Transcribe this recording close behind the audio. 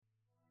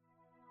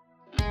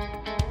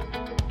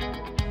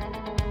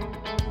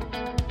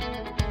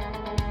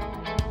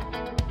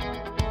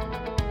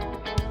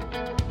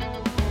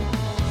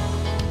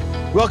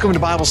Welcome to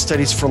Bible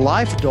Studies for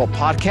Life, Adult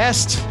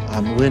Podcast.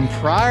 I'm Lynn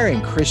Pryor,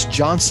 and Chris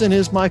Johnson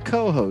is my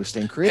co-host.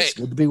 And Chris,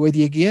 good to be with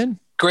you again.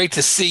 Great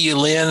to see you,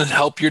 Lynn.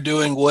 Hope you're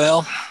doing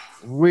well.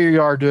 We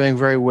are doing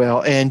very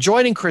well. And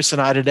joining Chris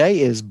and I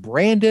today is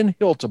Brandon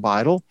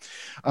Hiltebeitel.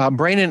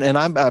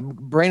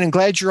 Brandon,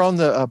 glad you're on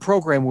the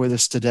program with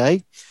us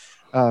today.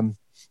 But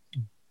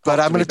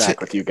I'm going to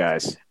back with you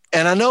guys.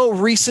 And I know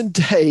recent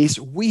days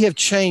we have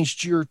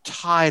changed your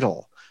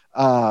title.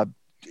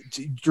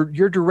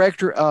 You're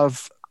director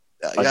of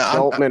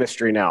adult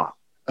ministry now.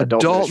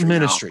 Adult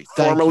ministry.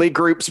 Formerly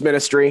groups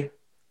ministry.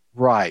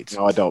 Right.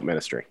 Now adult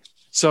ministry.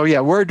 So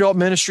yeah, we're adult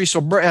ministry.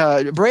 So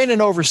Brandon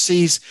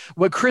oversees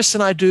what Chris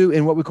and I do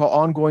in what we call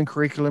ongoing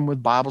curriculum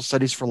with Bible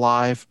Studies for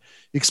Life,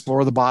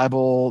 Explore the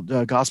Bible,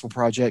 Gospel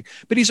Project.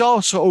 But he's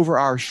also over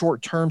our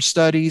short-term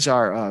studies,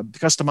 our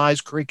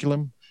customized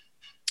curriculum.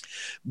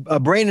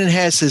 Brandon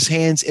has his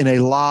hands in a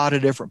lot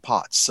of different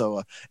pots.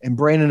 So, and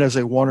Brandon does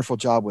a wonderful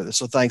job with us.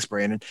 So thanks,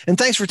 Brandon. And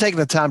thanks for taking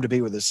the time to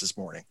be with us this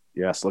morning.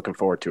 Yes, looking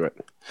forward to it.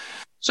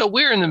 So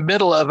we're in the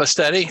middle of a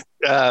study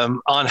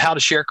on how to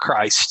share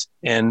Christ.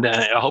 And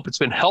I hope it's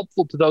been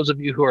helpful to those of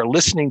you who are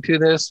listening to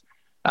this.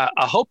 I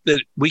hope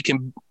that we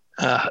can,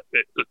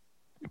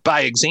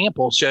 by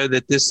example, show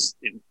that this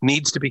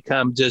needs to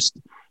become just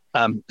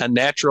a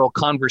natural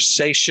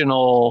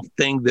conversational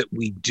thing that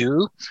we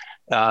do.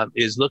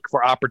 Is look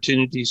for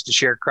opportunities to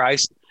share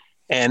Christ.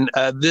 And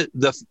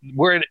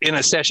we're in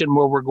a session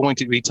where we're going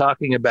to be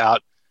talking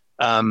about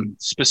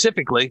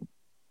specifically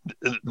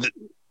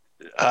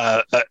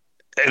an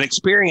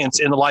experience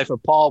in the life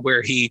of Paul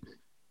where he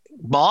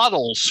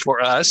models for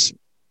us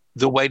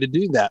the way to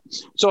do that.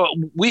 So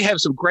we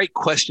have some great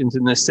questions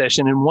in this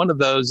session. And one of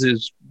those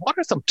is, what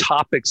are some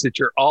topics that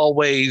you're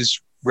always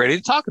ready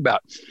to talk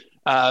about?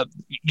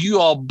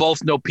 You all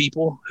both know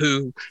people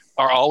who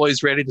are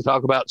always ready to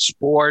talk about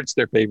sports,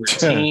 their favorite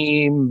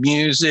team,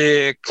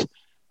 music,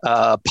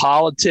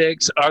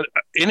 politics.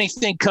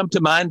 Anything come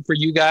to mind for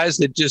you guys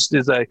that just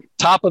is a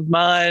top of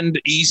mind,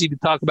 easy to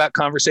talk about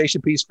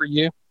conversation piece for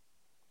you?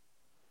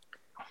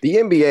 The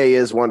NBA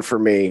is one for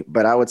me,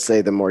 but I would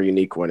say the more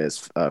unique one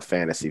is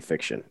fantasy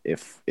fiction.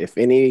 If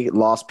any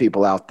lost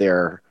people out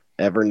there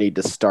ever need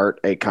to start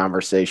a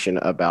conversation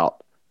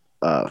about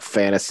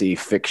fantasy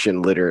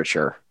fiction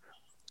literature,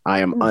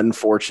 I am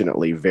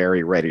unfortunately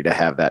very ready to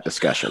have that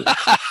discussion.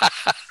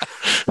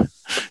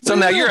 So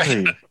now you're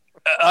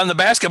on the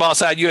basketball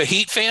side, you a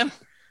Heat fan?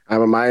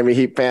 I'm a Miami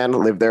Heat fan,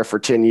 lived there for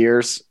 10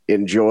 years,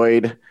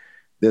 enjoyed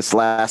this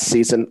last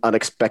season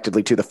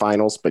unexpectedly to the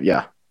finals, but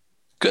yeah.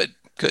 Good.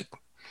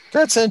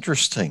 That's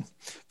interesting.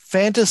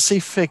 Fantasy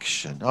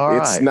fiction. All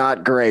right. It's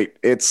not great.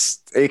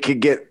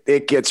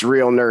 It gets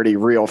real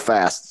nerdy real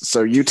fast.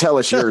 So you tell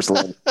us yours,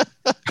 Lynn.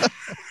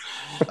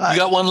 You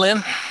got one,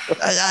 Lynn?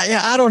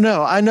 I don't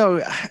know. I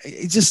know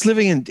just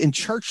living in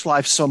church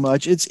life so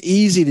much, it's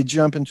easy to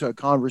jump into a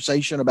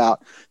conversation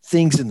about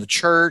things in the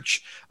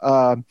church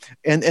and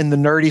the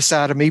nerdy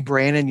side of me,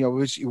 Brandon. You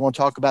want to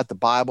talk about the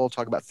Bible,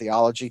 talk about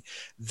theology.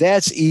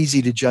 That's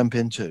easy to jump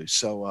into.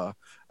 So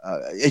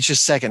it's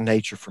just second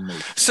nature for me.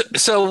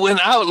 So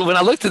when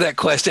I looked at that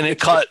question,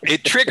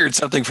 it triggered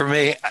something for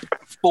me.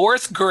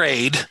 Fourth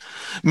grade,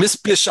 Miss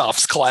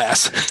Bischoff's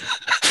class.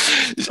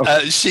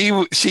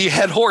 She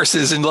had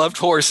horses and loved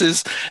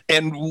horses,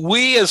 and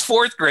we as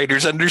fourth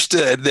graders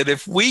understood that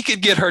if we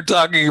could get her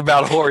talking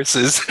about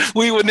horses,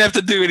 we wouldn't have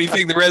to do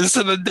anything the rest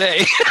of the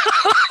day.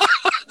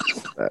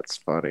 That's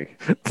funny.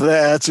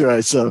 That's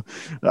right. So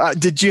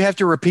did you have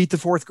to repeat the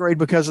fourth grade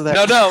because of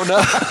that? No.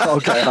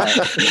 Okay.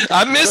 Right.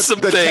 I missed some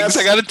things,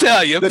 I got to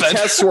tell you. The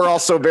tests were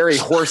also very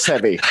horse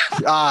heavy.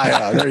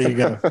 Yeah, there you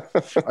go.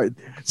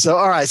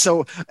 All right.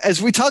 So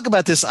as we talk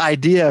about this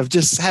idea of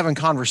just having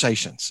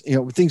conversations,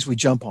 things we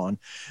jump on,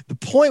 the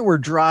point we're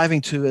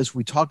driving to as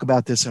we talk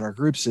about this in our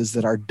groups is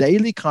that our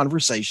daily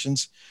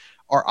conversations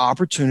are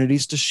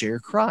opportunities to share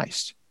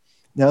Christ.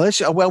 Now,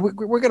 we're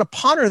going to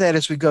ponder that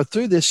as we go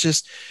through this.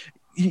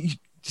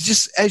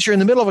 Just as you're in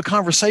the middle of a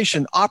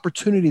conversation,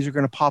 opportunities are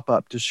going to pop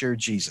up to share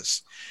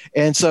Jesus.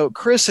 And so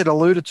Chris had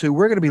alluded to,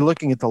 we're going to be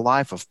looking at the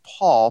life of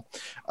Paul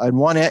and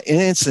one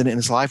incident in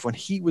his life when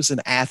he was in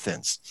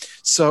Athens.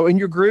 So in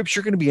your groups,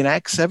 you're going to be in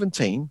Acts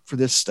 17 for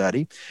this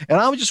study. And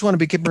I just want to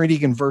begin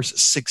reading in verse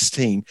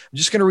 16. I'm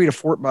just going to read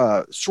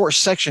a short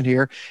section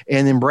here.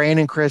 And then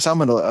Brandon, Chris, I'm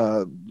going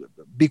to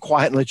be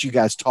quiet and let you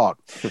guys talk.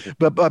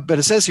 But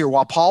it says here,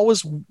 while Paul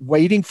was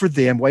waiting for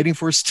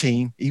his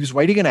team, he was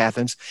waiting in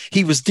Athens,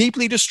 he was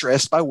deeply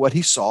distressed by what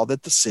he saw,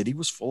 that the city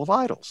was full of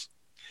idols.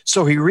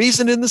 So he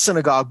reasoned in the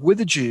synagogue with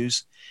the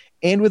Jews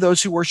and with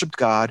those who worshiped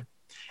God,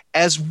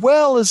 as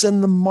well as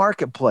in the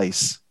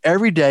marketplace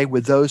every day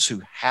with those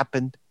who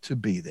happened to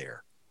be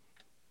there.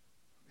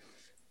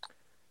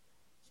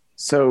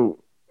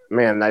 So,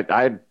 man,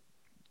 I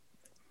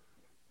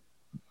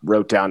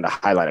wrote down to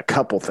highlight a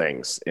couple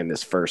things in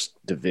this first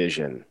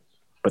division,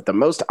 but the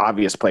most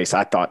obvious place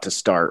I thought to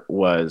start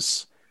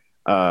was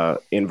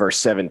in verse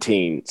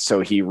 17.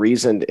 So he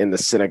reasoned in the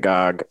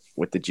synagogue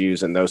with the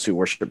Jews and those who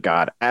worship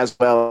God, as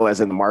well as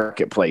in the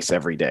marketplace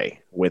every day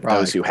with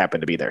those who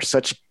happen to be there.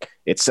 Such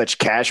It's such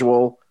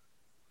casual,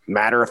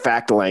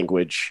 matter-of-fact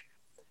language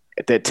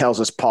that tells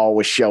us Paul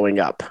was showing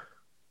up.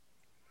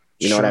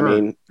 You know what I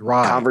mean?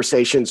 Right.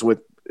 Conversations with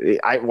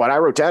what I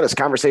wrote down is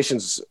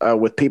conversations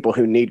with people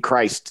who need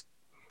Christ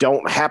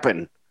don't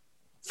happen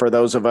for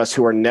those of us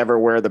who are never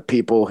where the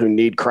people who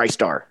need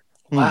Christ are.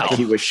 Wow. Like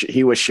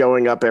he was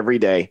showing up every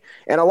day.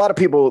 And a lot of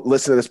people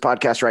listening to this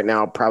podcast right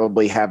now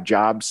probably have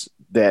jobs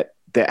that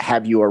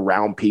have you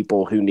around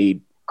people who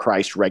need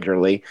Christ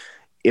regularly.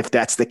 If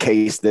that's the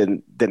case,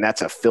 then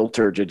that's a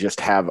filter to just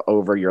have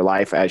over your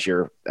life as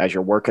you're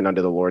working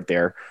under the Lord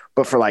there.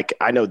 But for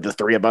I know the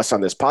three of us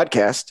on this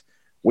podcast,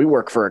 we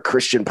work for a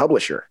Christian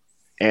publisher,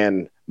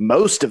 and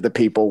most of the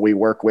people we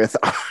work with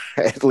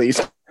at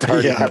least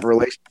already have a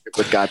relationship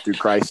with God through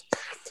Christ.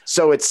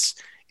 So it's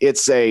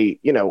a,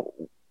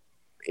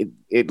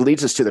 it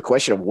leads us to the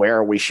question of where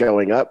are we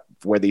showing up,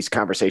 where these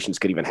conversations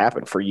could even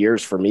happen. For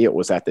years, for me, it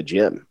was at the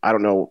gym. I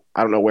don't know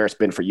where it's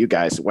been for you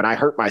guys. When I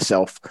hurt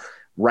myself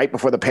right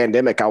before the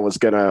pandemic, I was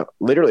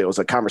literally, it was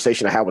a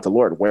conversation I had with the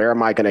Lord. Where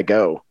am I going to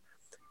go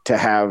to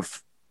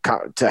have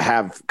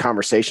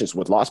conversations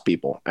with lost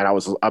people? And I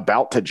was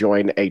about to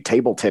join a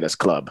table tennis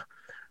club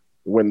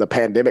when the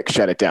pandemic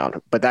shut it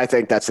down. But I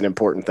think that's an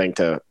important thing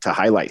to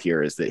highlight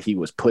here, is that he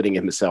was putting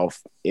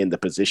himself in the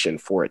position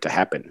for it to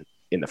happen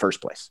in the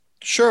first place.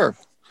 Sure.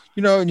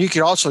 And you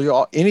could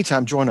also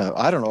anytime join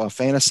a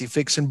fantasy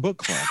fiction book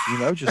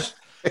club, just.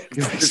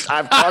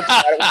 I've talked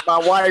about it with my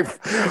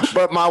wife,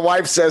 but my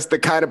wife says the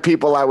kind of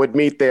people I would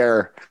meet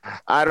there,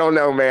 I don't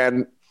know,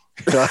 man.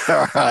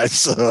 All right.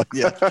 So,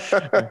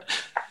 yeah.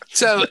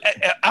 So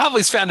I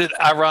always found it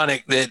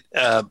ironic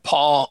that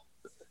Paul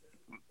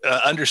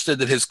understood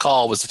that his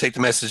call was to take the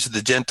message to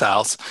the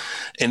Gentiles.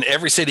 In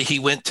every city he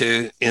went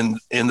to in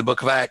the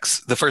book of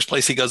Acts, the first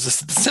place he goes is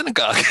to the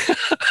synagogue.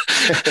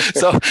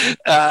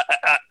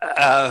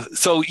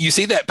 So you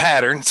see that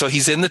pattern. So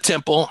he's in the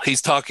temple,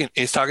 he's talking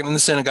in the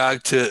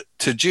synagogue to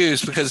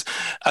Jews, because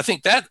I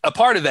think that a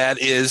part of that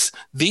is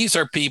these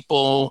are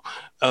people,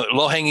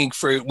 low-hanging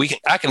fruit.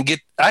 I can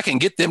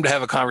get them to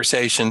have a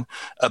conversation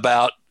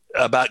about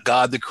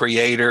God, the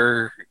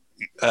creator,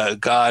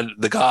 God,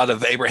 the God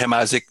of Abraham,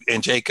 Isaac,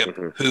 and Jacob,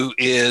 who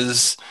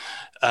is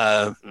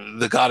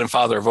the God and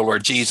Father of our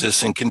Lord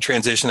Jesus, and can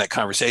transition that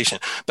conversation.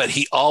 But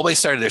he always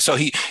started there. So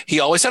he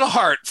always had a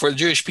heart for the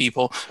Jewish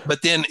people.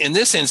 But then in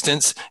this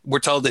instance, we're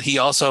told that he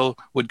also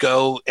would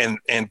go and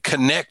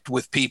connect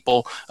with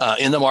people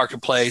in the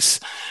marketplace,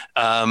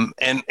 and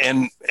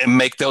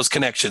make those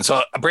connections.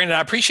 So Brandon,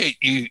 I appreciate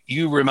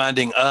you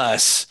reminding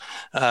us,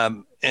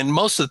 and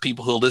most of the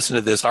people who listen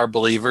to this are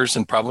believers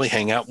and probably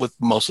hang out with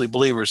mostly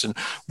believers. And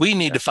we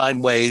need to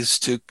find ways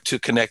to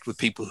connect with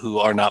people who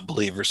are not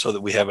believers so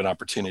that we have an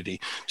opportunity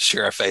to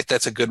share our faith.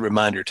 That's a good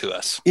reminder to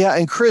us. Yeah.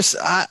 And Chris,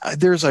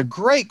 there's a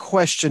great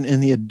question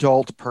in the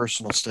adult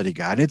personal study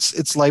guide.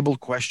 It's labeled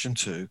question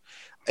 2.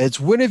 It's,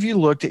 when have you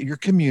looked at your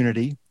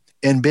community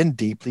and been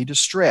deeply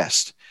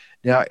distressed?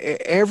 Now,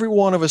 every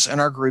one of us in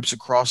our groups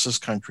across this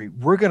country,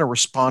 we're going to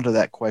respond to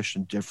that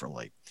question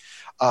differently.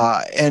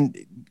 And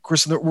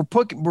Chris, we're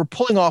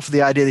pulling off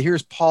the idea that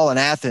here's Paul in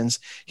Athens.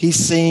 He's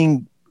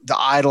seeing the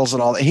idols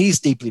and all that. He's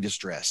deeply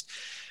distressed.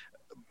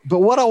 But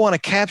what I want to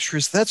capture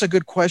is, that's a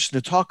good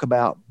question to talk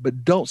about,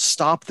 but don't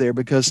stop there,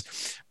 because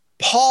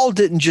Paul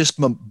didn't just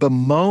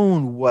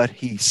bemoan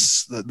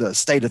the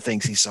state of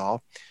things he saw.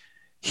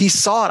 He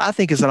saw it, I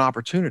think, as an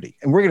opportunity.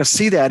 And we're going to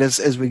see that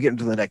as we get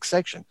into the next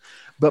section.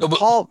 But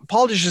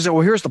Paul just said,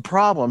 well, here's the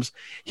problems.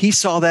 He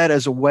saw that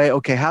as a way,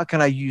 okay, how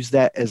can I use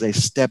that as a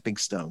stepping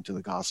stone to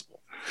the gospel?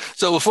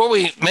 So before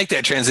we make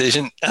that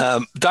transition,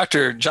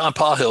 Dr. John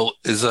Pawhill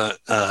is a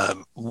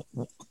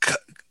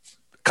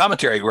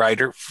commentary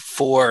writer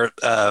for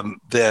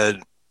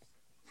the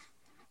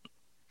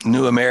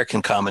New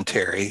American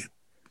Commentary,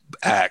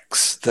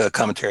 Acts, the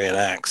commentary on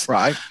Acts.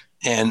 Right.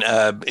 And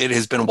it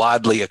has been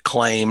widely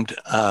acclaimed.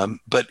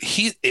 But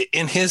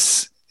in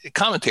his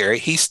commentary,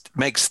 he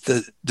makes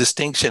the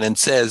distinction and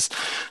says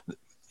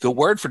the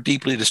word for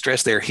deeply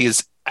distressed there, he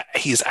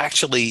is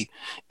actually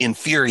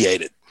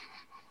infuriated.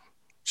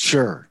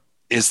 Sure.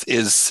 Is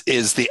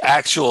the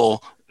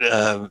actual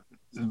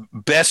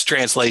best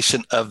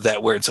translation of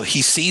that word. So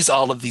he sees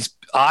all of these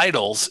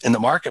idols in the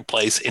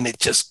marketplace, and it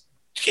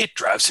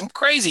drives him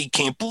crazy. He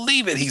can't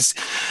believe it. He's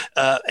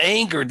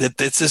angered that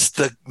this is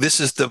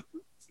the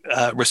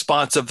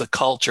response of the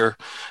culture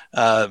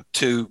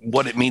to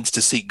what it means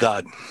to seek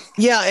God.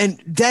 Yeah,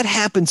 and that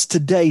happens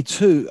today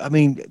too. I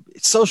mean,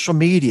 social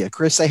media,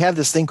 Chris, they have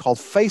this thing called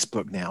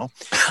Facebook now.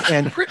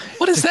 And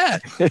what is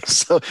that?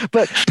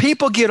 But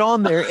people get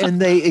on there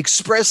and they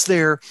express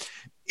their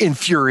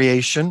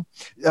infuriation,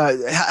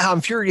 how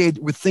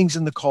infuriated with things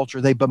in the culture.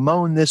 They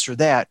bemoan this or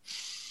that,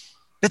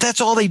 but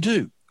that's all they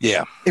do.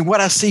 Yeah. And what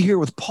I see here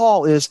with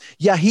Paul is,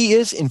 yeah, he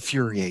is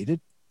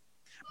infuriated,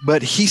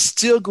 but he's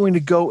still going to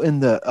go in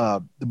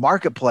the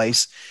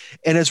marketplace.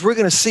 And as we're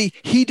going to see,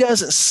 he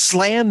doesn't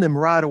slam them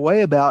right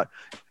away about,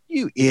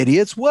 you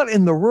idiots, what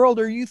in the world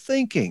are you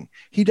thinking?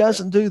 He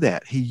doesn't do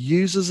that. He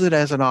uses it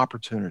as an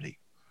opportunity.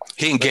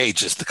 He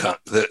engages the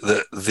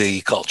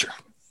culture.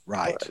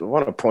 Right. I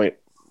want to point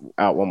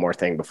out one more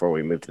thing before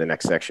we move to the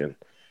next section.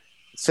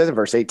 It says in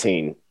verse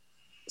 18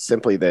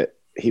 simply that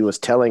he was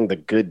telling the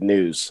good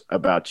news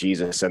about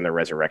Jesus and the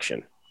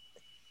resurrection.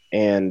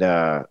 And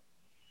man,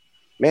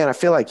 I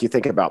feel like you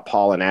think about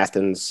Paul in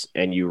Athens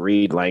and you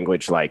read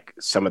language like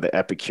some of the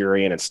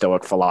Epicurean and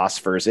Stoic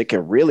philosophers, it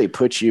can really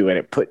put you,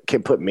 and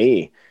can put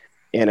me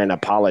in an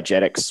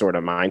apologetics sort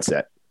of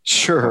mindset.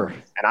 Sure.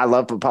 And I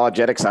love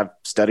apologetics. I've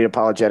studied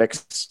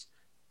apologetics.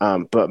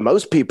 But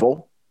most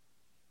people,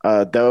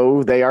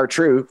 though they are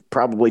true,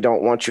 probably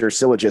don't want your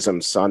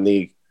syllogisms on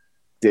the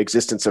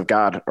existence of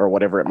God or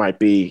whatever it might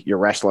be, your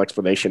rational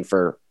explanation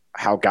for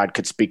how God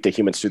could speak to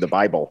humans through the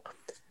Bible,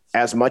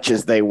 as much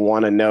as they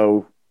want to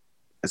know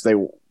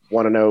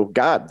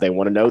God. They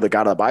want to know the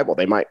God of the Bible.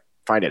 They might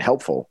find it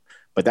helpful,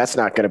 but that's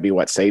not going to be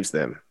what saves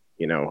them.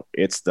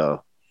 It's I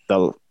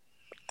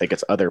think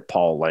it's other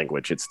Paul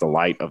language. It's the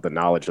light of the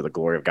knowledge of the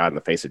glory of God in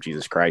the face of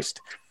Jesus Christ.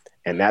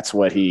 And that's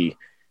what he,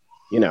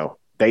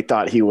 they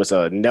thought he was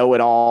a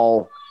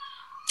know-it-all,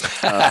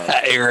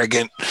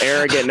 arrogant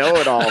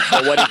know-it-all.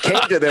 But what he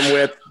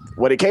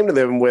came to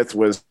them with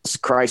was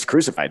Christ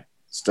crucified.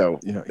 So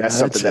that's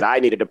something that I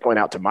needed to point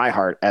out to my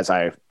heart as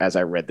I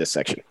read this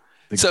section.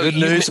 The good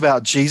news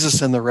about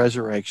Jesus and the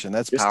resurrection.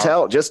 That's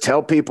powerful. Just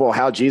tell people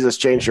how Jesus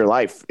changed your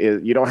life.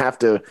 You don't have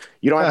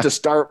to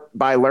start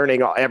by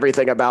learning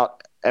everything about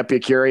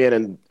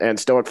Epicurean and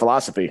Stoic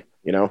philosophy,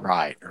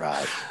 Right.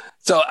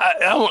 So I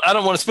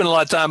don't want to spend a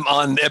lot of time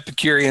on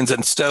Epicureans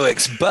and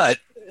Stoics, but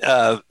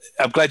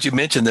I'm glad you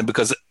mentioned them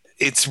because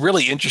it's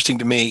really interesting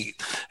to me.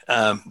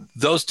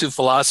 Those two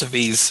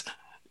philosophies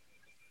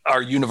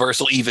are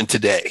universal even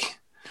today.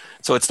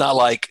 So it's not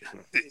like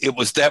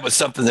that was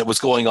something that was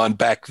going on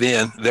back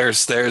then.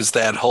 There's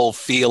that whole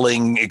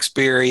feeling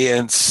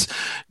experience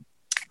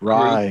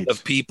right. group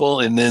of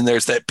people. And then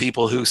there's that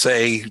people who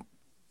say,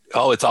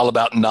 oh, it's all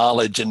about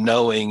knowledge and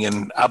knowing,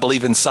 and I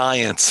believe in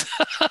science.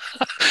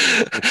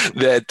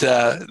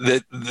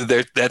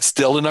 That's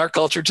still in our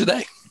culture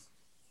today.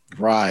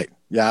 Right.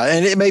 Yeah,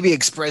 and it may be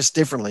expressed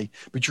differently,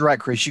 but you're right,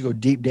 Chris. You go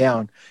deep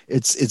down.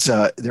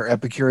 They're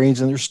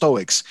Epicureans and they're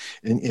Stoics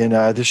in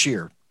this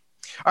year.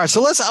 All right,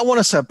 so I want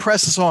us to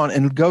press this on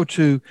and go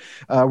to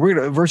we're going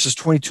to verses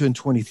 22 and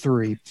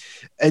 23,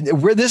 and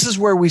this is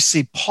where we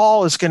see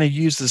Paul is going to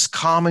use this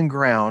common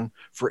ground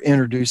for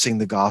introducing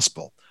the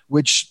gospel,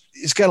 which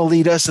is going to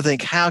lead us to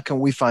think, how can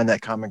we find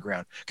that common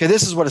ground? Okay,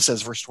 this is what it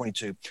says, verse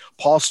 22.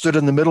 Paul stood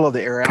in the middle of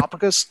the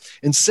Areopagus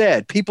and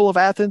said, people of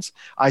Athens,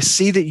 I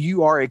see that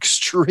you are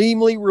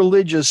extremely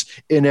religious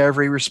in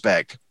every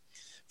respect.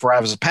 For I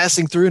was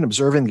passing through and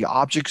observing the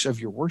objects of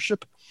your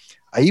worship.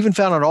 I even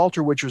found an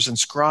altar which was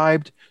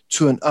inscribed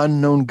to an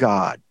unknown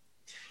God.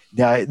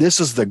 Now, this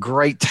is the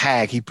great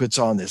tag he puts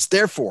on this.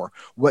 Therefore,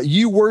 what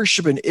you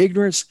worship in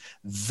ignorance,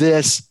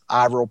 this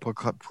I will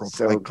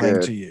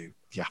proclaim to you.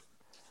 Yeah.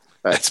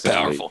 That's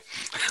powerful.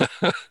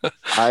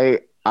 I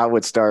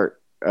would start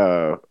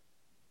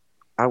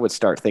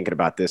thinking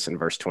about this in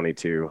verse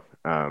 22.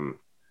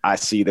 I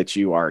see that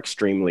you are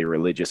extremely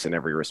religious in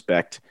every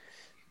respect.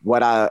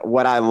 What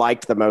I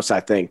liked the most, I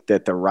think,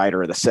 that the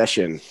writer of the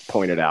session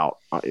pointed out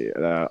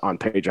on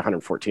page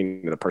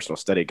 114 of the Personal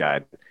Study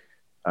Guide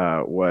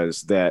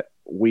was that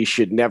we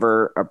should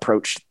never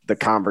approach the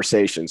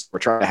conversations. We're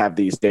trying to have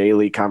these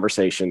daily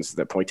conversations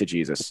that point to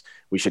Jesus.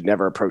 We should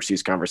never approach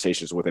these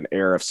conversations with an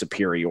air of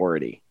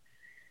superiority.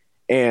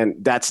 And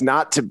that's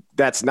not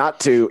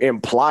to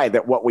imply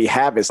that what we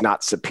have is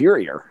not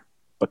superior,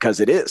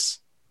 because it is.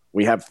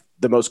 We have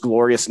the most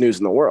glorious news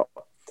in the world.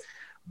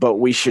 But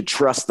we should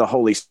trust the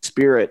Holy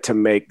Spirit to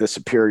make the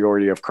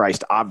superiority of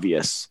Christ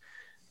obvious,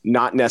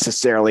 not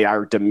necessarily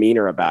our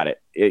demeanor about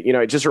it.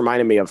 It just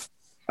reminded me of,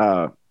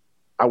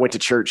 I went to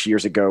church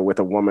years ago with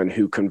a woman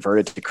who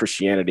converted to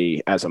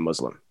Christianity as a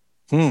Muslim,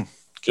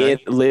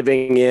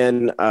 living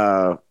in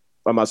a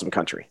Muslim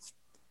country.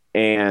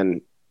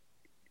 And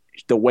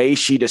the way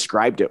she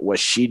described it was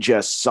she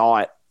just saw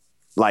it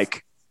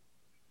like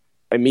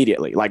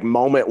immediately, like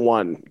moment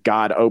one,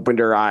 God opened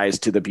her eyes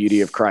to the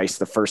beauty of Christ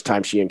the first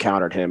time she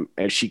encountered him.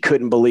 And she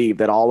couldn't believe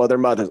that all other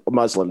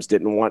Muslims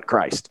didn't want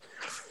Christ.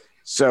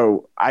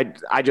 So I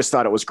just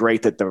thought it was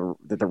great that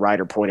the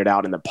writer pointed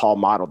out and that Paul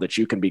modeled that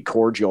you can be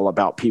cordial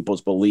about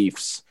people's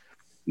beliefs,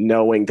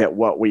 knowing that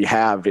what we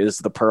have is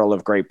the pearl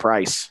of great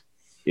price.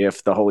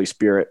 If the Holy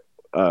Spirit,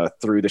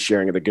 through the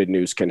sharing of the good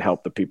news, can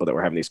help the people that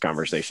we're having these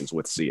conversations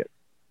with see it.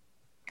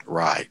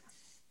 Right.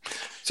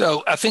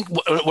 So I think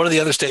one of the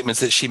other statements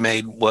that she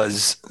made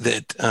was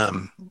that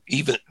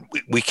even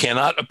we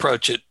cannot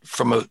approach it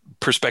from a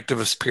perspective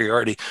of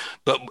superiority,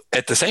 but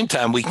at the same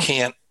time, we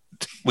can't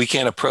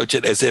approach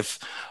it as if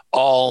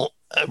all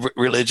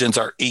religions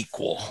are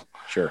equal.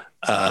 Sure.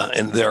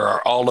 And there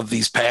are all of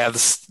these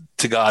paths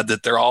to God,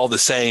 that they're all the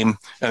same.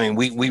 I mean,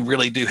 we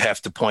really do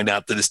have to point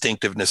out the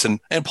distinctiveness,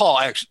 and Paul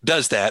actually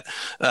does that.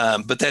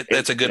 But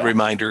that's a good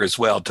reminder as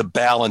well, to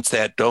balance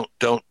that. Don't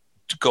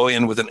go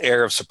in with an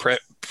air of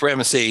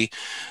supremacy,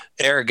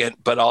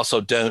 arrogant, but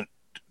also don't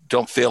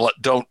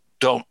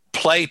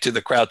play to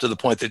the crowd to the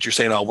point that you're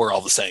saying, oh, we're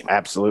all the same.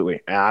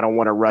 Absolutely. And I don't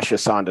want to rush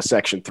us on to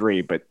section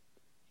 3, but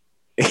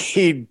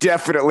he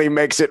definitely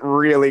makes it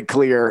really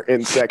clear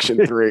in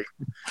section 3.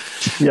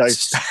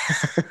 Yes.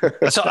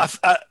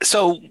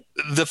 So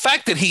the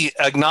fact that he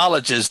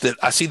acknowledges that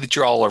I see that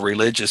you're all are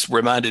religious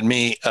reminded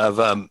me of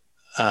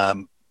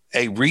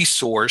a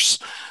resource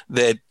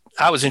that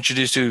I was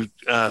introduced to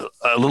a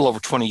little over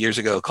 20 years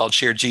ago called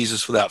Share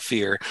Jesus Without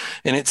Fear.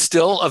 And it's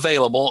still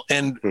available.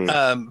 And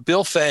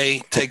Bill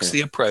Fay takes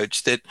the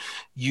approach that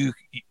he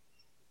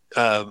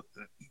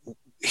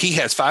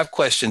has 5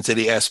 questions that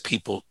he asks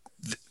people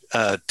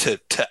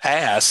to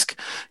ask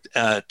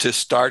to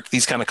start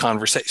these kind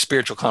of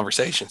spiritual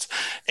conversations.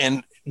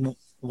 And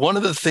one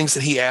of the things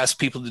that he asks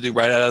people to do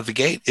right out of the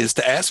gate is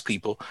to ask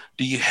people,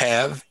 do you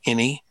have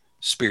any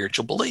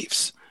spiritual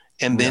beliefs?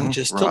 And then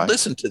to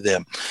listen to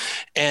them.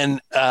 And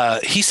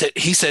he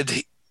said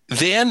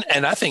then,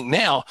 and I think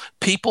now,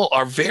 people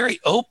are very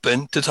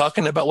open to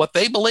talking about what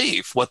they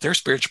believe, what their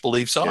spiritual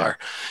beliefs are.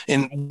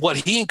 And what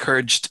he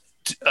encouraged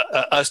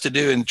us to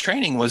do in the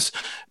training was,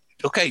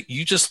 okay,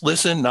 you just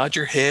listen, nod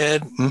your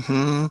head,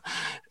 and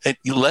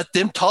you let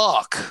them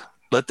talk.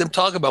 Let them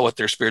talk about what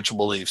their spiritual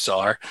beliefs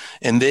are.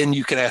 And then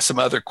you can ask some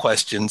other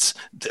questions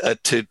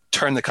to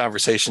turn the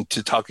conversation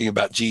to talking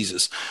about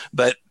Jesus.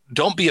 But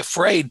don't be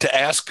afraid to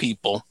ask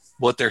people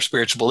what their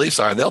spiritual beliefs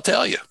are. They'll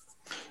tell you.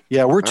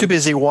 Yeah, we're too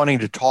busy wanting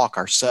to talk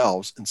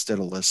ourselves instead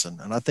of listen.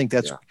 And I think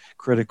that's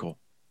critical.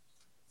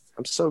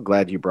 I'm so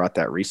glad you brought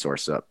that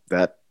resource up.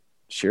 That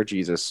Share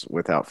Jesus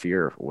Without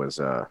Fear was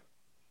a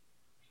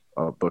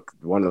book,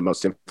 one of the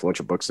most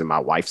influential books in my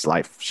wife's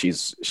life.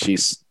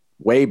 She's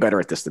way better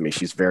at this than me.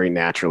 She's very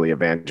naturally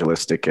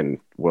evangelistic and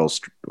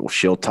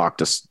she'll talk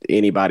to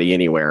anybody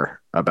anywhere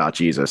about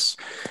Jesus.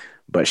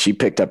 But she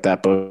picked up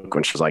that book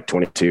when she was like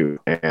 22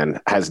 and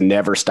has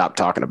never stopped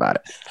talking about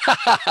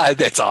it.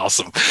 That's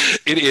awesome.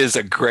 It is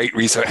a great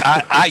resource.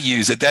 I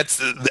use it. That's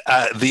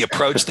the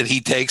approach that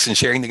he takes in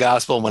sharing the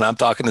gospel. When I'm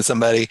talking to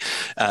somebody,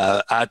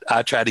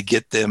 I try to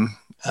get them.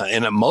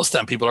 And most of the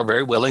time people are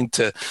very willing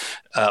to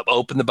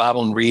open the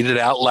Bible and read it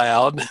out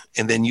loud.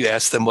 And then you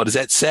ask them, what does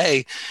that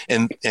say?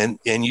 And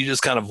you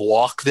just kind of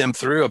walk them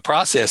through a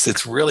process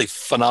that's really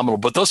phenomenal.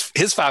 But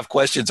his 5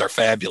 questions are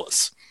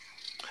fabulous.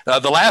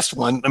 The last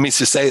one, let me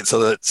just say it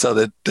so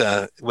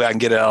that I can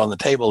get it out on the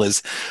table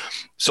is,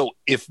 so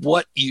if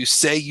what you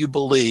say you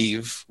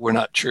believe were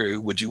not true,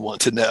 would you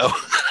want to know?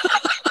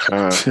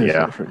 What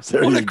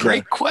a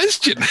great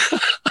question.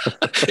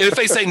 And if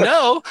they say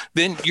no,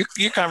 then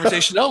your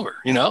conversation over,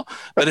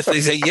 But if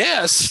they say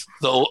yes,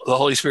 the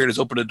Holy Spirit has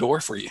opened a door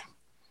for you.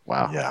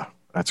 Wow. Yeah,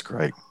 that's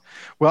great.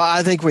 Well,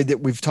 I think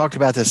we've talked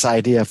about this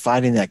idea of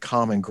finding that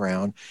common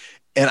ground.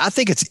 And I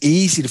think it's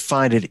easy to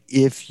find it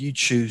if you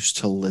choose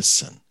to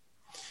listen.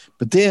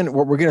 But then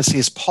what we're going to see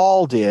is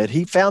Paul did.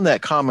 He found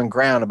that common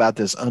ground about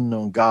this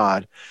unknown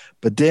God,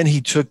 but then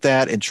he took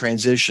that and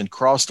transitioned,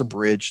 crossed a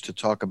bridge to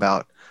talk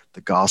about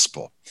the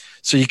gospel.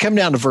 So you come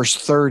down to verse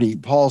 30,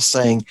 Paul's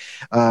saying,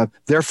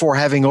 therefore,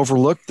 having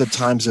overlooked the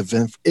times of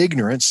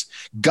ignorance,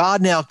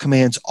 God now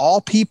commands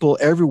all people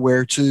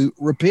everywhere to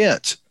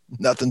repent.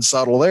 Nothing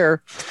subtle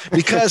there,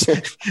 because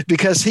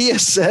he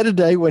has set a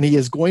day when he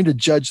is going to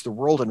judge the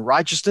world in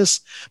righteousness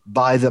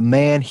by the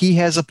man he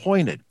has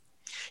appointed.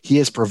 He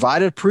has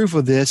provided proof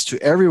of this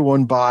to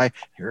everyone by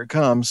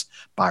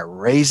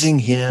raising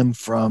him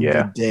from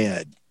the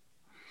dead.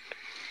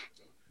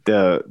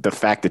 The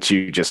fact that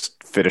you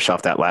just finish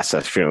off that last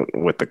section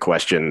with the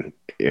question,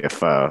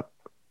 if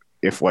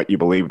what you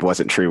believed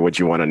wasn't true, would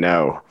you want to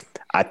know?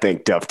 I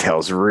think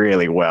dovetails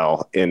really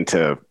well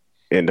into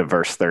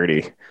verse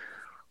 30.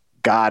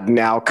 God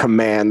now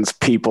commands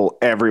people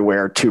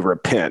everywhere to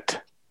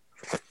repent.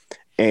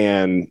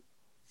 And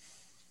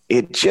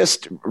it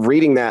just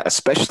reading that,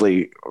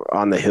 especially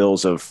on the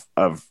heels of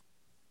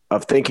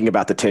thinking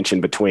about the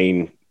tension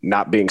between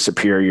not being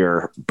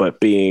superior, but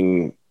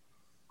being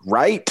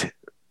right,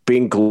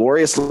 being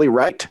gloriously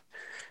right,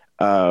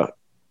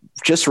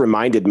 just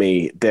reminded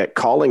me that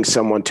calling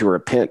someone to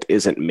repent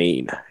isn't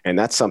mean. And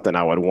that's something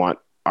I would want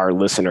our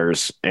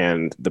listeners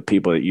and the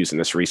people that using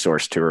this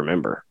resource to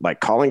remember.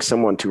 Like, calling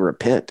someone to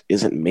repent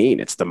isn't mean.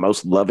 It's the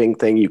most loving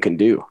thing you can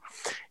do.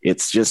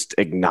 It's just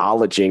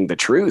acknowledging the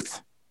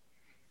truth.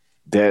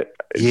 That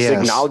it's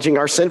acknowledging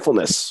our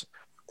sinfulness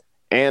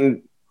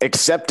and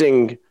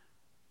accepting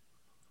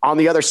on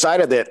the other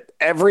side of it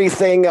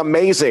everything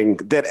amazing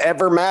that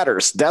ever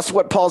matters. That's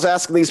what Paul's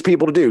asking these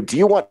people to do. Do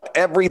you want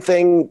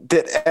everything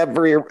that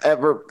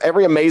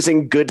every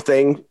amazing good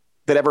thing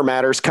that ever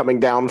matters coming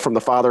down from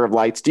the Father of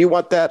lights? Do you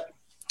want that?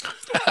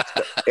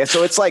 And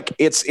so it's like,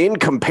 it's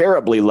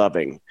incomparably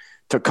loving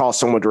to call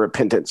someone to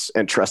repentance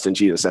and trust in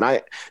Jesus. And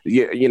I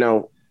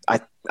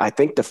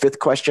think the 5th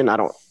question, I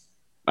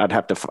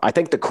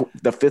think the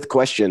 5th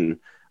question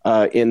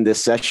in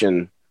this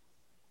session,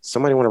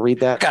 somebody want to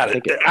read that?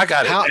 I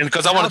got it.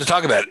 Because I wanted to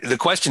talk about it. The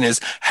question is,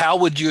 how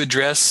would you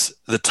address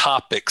the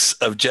topics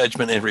of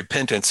judgment and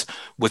repentance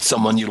with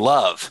someone you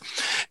love?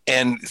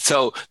 And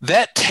so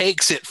that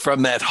takes it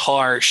from that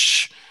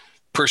harsh,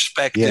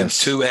 perspective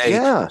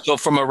to so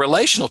from a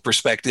relational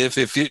perspective,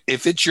 if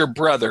it's your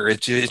brother,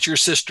 it's your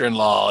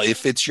sister-in-law,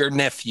 if it's your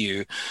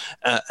nephew,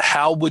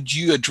 how would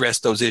you address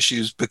those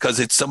issues? Because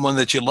it's someone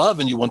that you love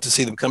and you want to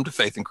see them come to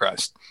faith in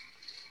Christ.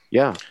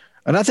 Yeah.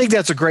 And I think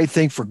that's a great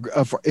thing for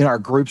in our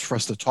groups for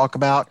us to talk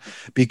about,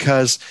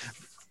 because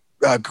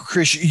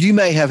Chris, you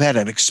may have had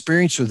an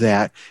experience with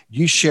that.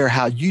 You share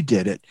how you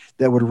did it.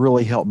 That would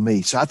really help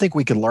me. So I think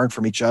we can learn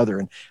from each other.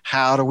 And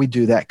how do we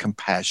do that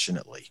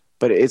compassionately?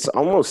 But it's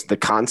almost the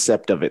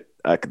concept of it,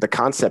 the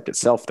concept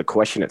itself, the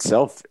question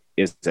itself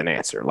is an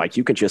answer. Like,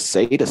 you can just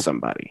say to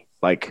somebody,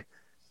 like,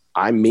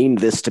 I mean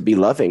this to be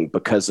loving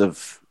because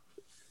of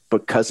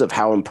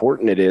how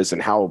important it is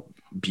and how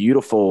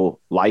beautiful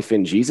life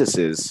in Jesus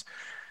is.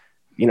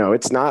 You know,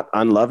 it's not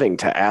unloving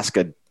to ask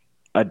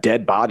a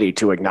dead body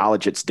to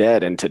acknowledge it's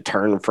dead and to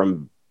turn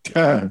from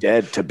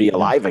dead to be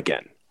alive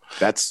again.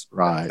 That's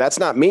right. That's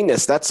not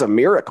meanness. That's a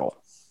miracle.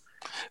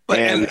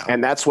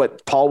 And that's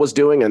what Paul was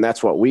doing, and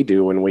that's what we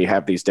do when we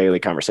have these daily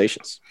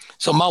conversations.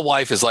 So my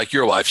wife is like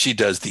your wife. She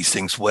does these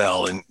things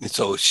well. And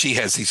so she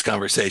has these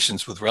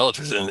conversations with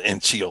relatives,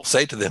 and she'll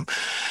say to them,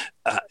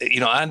 I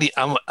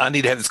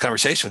need to have this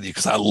conversation with you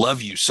because I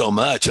love you so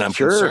much and I'm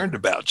concerned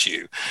about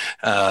you.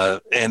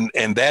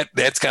 And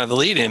that's kind of the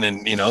lead in.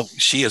 And,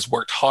 she has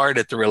worked hard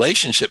at the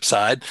relationship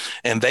side,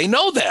 and they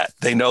know that.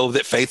 They know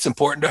that faith's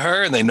important to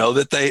her, and they know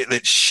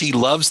that she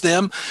loves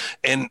them,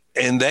 and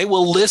they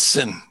will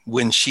listen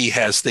when she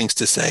has things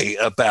to say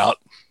about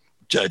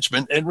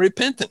judgment and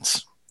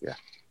repentance. Yeah.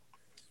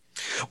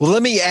 Well,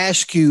 let me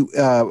ask you,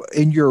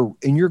 in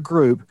your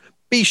group,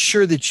 be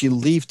sure that you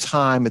leave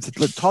time to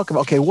talk about,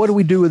 okay, what do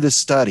we do with this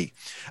study?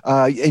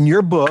 In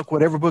your book,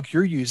 whatever book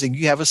you're using,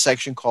 you have a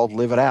section called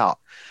Live It Out.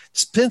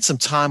 Spend some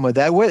time with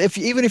that.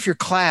 Even if your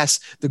class,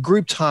 the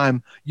group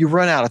time, you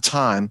run out of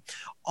time,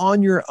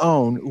 on your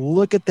own,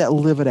 look at that,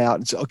 live it out,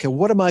 and say, okay,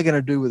 what am I going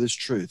to do with this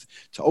truth?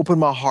 To open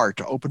my heart,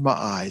 to open my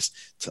eyes,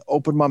 to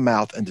open my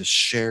mouth, and to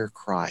share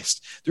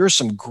Christ. There are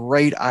some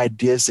great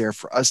ideas there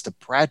for us to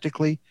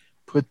practically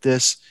put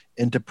this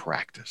into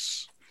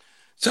practice.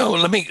 So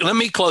let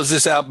me close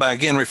this out by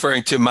again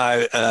referring to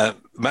my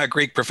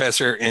Greek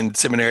professor in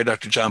seminary,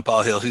 Dr. John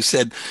Paul Hill, who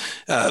said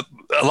a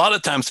lot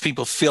of times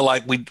people feel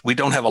like we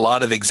don't have a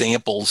lot of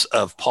examples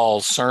of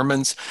Paul's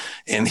sermons,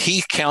 and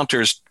he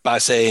counters by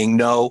saying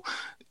no.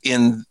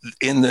 In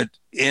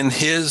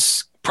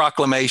his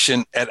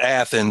proclamation at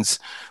Athens,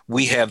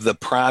 we have the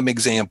prime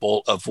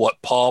example of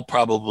what Paul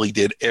probably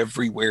did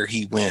everywhere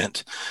he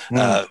went,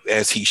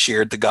 as he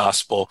shared the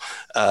gospel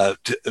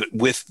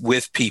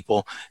with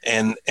people,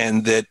 and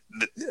that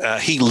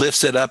he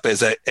lifts it up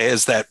as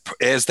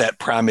that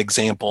prime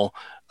example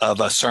of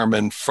a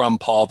sermon from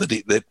Paul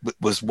that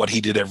was what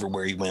he did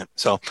everywhere he went.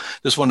 So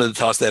just wanted to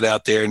toss that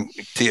out there and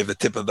give the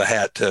tip of the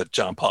hat to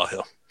John Paul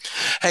Hill.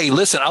 Hey,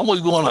 listen, I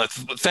want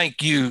to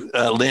thank you,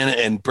 Lynn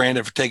and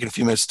Brandon, for taking a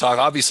few minutes to talk.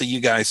 Obviously, you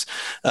guys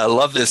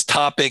love this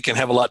topic and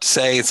have a lot to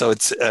say, so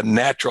it's a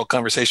natural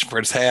conversation for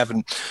us to have.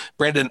 And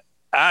Brandon,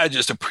 I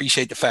just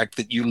appreciate the fact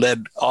that you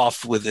led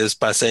off with this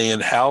by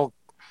saying, how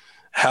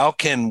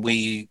can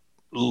we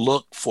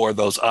look for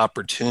those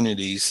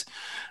opportunities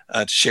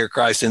to share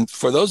Christ? And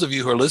for those of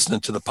you who are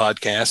listening to the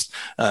podcast,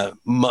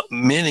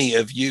 many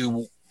of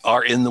you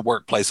are in the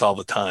workplace all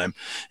the time,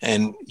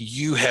 and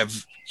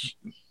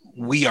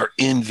we are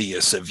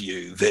envious of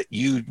you that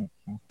you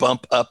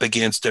bump up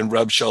against and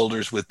rub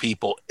shoulders with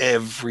people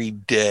every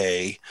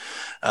day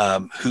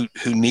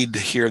who need to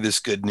hear this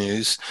good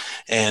news,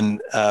 and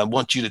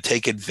want you to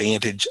take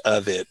advantage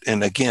of it.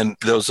 And again,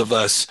 those of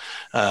us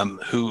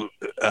who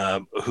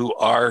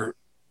are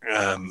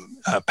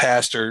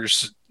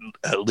pastors,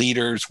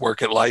 leaders,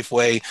 work at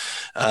Lifeway,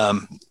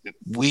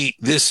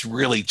 this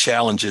really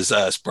challenges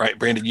us.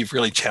 Brandon, you've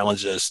really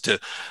challenged us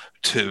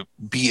to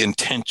be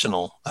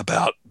intentional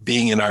about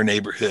being in our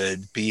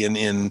neighborhood, being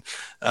in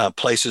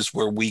places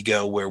where we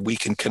go, where we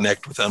can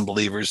connect with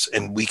unbelievers,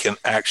 and we can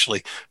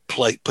actually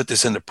put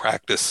this into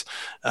practice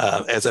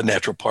as a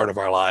natural part of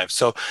our lives.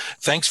 So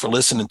thanks for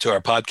listening to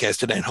our podcast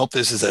today, and hope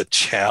this is a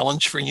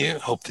challenge for you.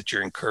 Hope that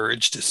you're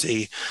encouraged to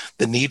see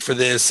the need for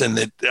this, and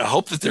that I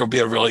hope that there will be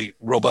a really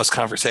robust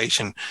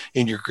conversation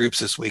in your groups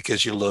this week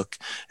as you look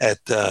at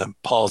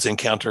Paul's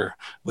encounter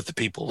with the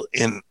people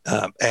in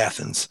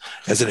Athens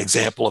as an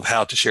example of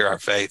how to share our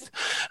faith.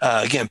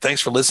 Again, thanks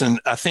for listening.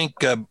 I think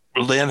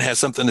Lynn has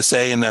something to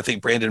say, and I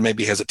think Brandon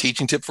maybe has a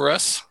teaching tip for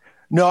us.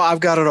 No, I've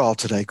got it all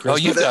today, Chris. Oh,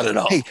 you've got it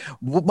all. Hey,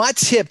 my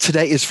tip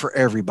today is for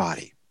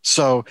everybody.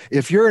 So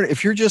if you're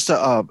just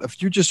a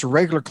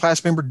regular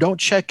class member, don't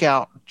check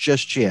out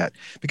just yet,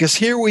 because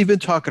here we've been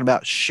talking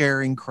about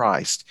sharing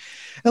Christ.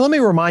 And let me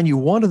remind you,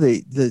 one of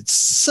the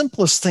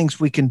simplest things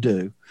we can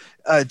do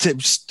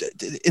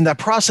in the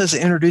process of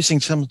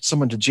introducing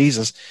someone to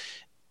Jesus,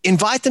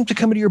 invite them to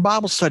come into your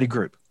Bible study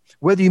group.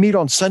 Whether you meet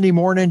on Sunday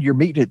morning, you're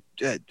meeting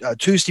at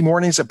Tuesday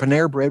mornings at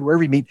Panera Bread,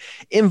 wherever you meet,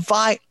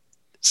 invite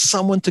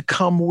someone to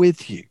come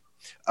with you.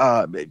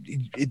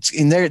 It's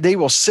in there. They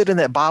will sit in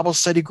that Bible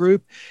study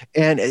group,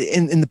 and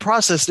in the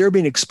process, they're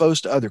being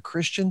exposed to other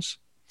Christians.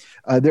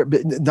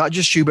 Not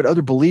just you, but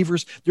other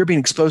believers. They're being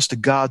exposed to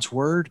God's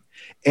word.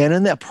 And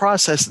in that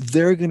process,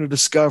 they're going to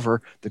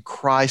discover the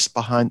Christ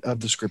behind of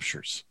the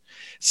scriptures.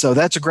 So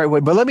that's a great way.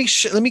 But let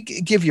me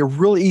give you a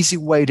really easy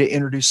way to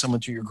introduce someone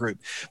to your group.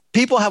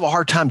 People have a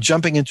hard time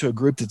jumping into a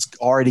group that's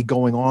already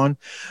going on,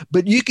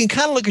 but you can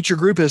kind of look at your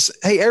group as,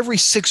 hey, every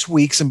 6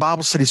 weeks in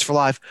Bible Studies for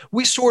Life,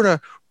 we sort of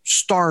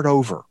start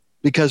over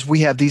because we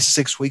have these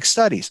 6-week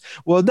studies.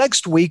 Well,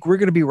 next week, we're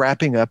going to be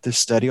wrapping up this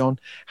study on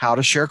how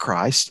to share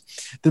Christ.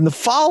 Then the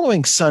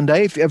following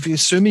Sunday, if you're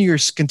assuming you're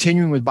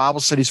continuing with Bible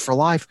Studies for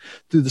Life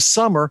through the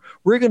summer,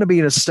 we're going to be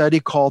in a study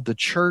called The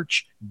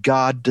Church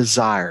God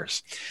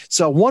Desires.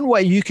 So one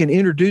way you can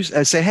introduce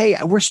and say, hey,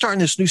 we're starting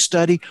this new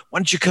study. Why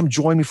don't you come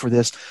join me for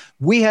this?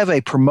 We have a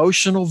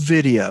promotional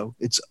video.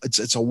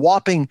 It's a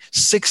whopping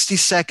 60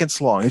 seconds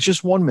long. It's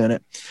just 1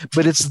 minute,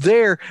 but it's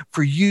there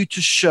for you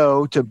to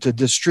show, to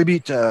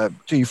distribute to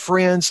your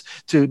friends,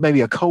 to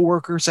maybe a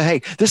coworker. Say,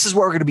 hey, this is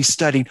what we're going to be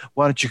studying.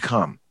 Why don't you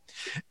come?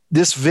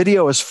 This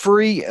video is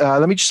free.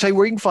 Let me just tell you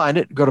where you can find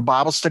it. Go to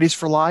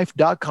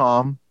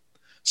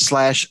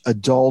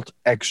BibleStudiesForLife.com/adult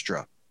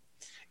extra.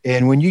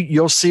 And when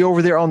you'll see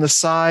over there on the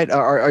side,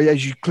 or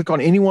as you click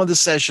on any one of the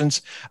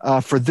sessions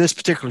for this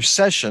particular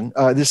session,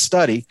 this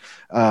study,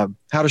 How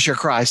to Share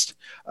Christ,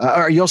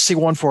 or you'll see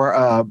one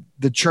for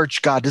the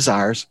Church God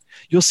Desires.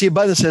 You'll see a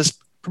button that says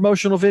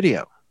promotional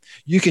video.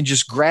 You can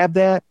just grab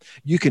that.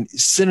 You can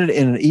send it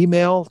in an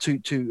email to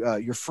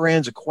your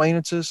friends,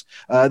 acquaintances,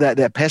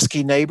 that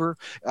pesky neighbor.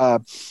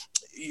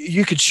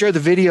 You could share the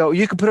video.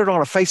 You can put it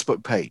on a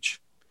Facebook page.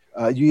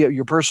 You have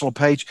your personal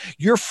page.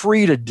 You're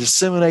free to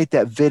disseminate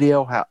that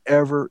video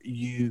however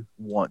you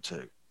want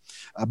to.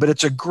 But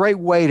it's a great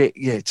way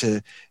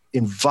to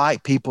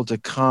invite people to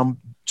come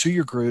to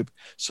your group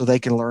so they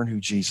can learn who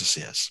Jesus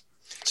is.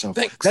 So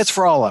Thanks. That's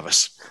for all of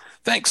us.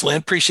 Thanks, Lynn.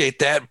 Appreciate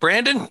that.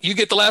 Brandon, you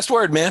get the last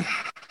word, man.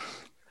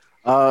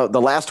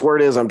 The last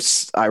word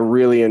is I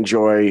really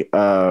enjoy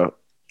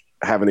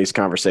having these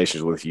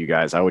conversations with you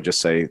guys. I would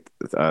just say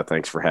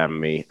thanks for having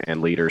me,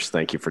 and leaders,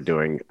 thank you for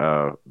doing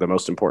the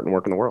most important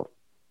work in the world.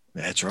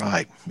 That's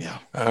right. Yeah.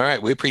 All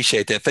right. We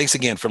appreciate that. Thanks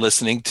again for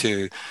listening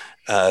to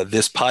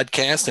this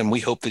podcast, and we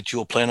hope that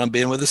you'll plan on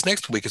being with us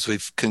next week as we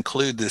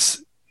conclude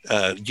this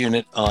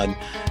unit on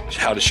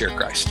how to share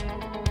Christ.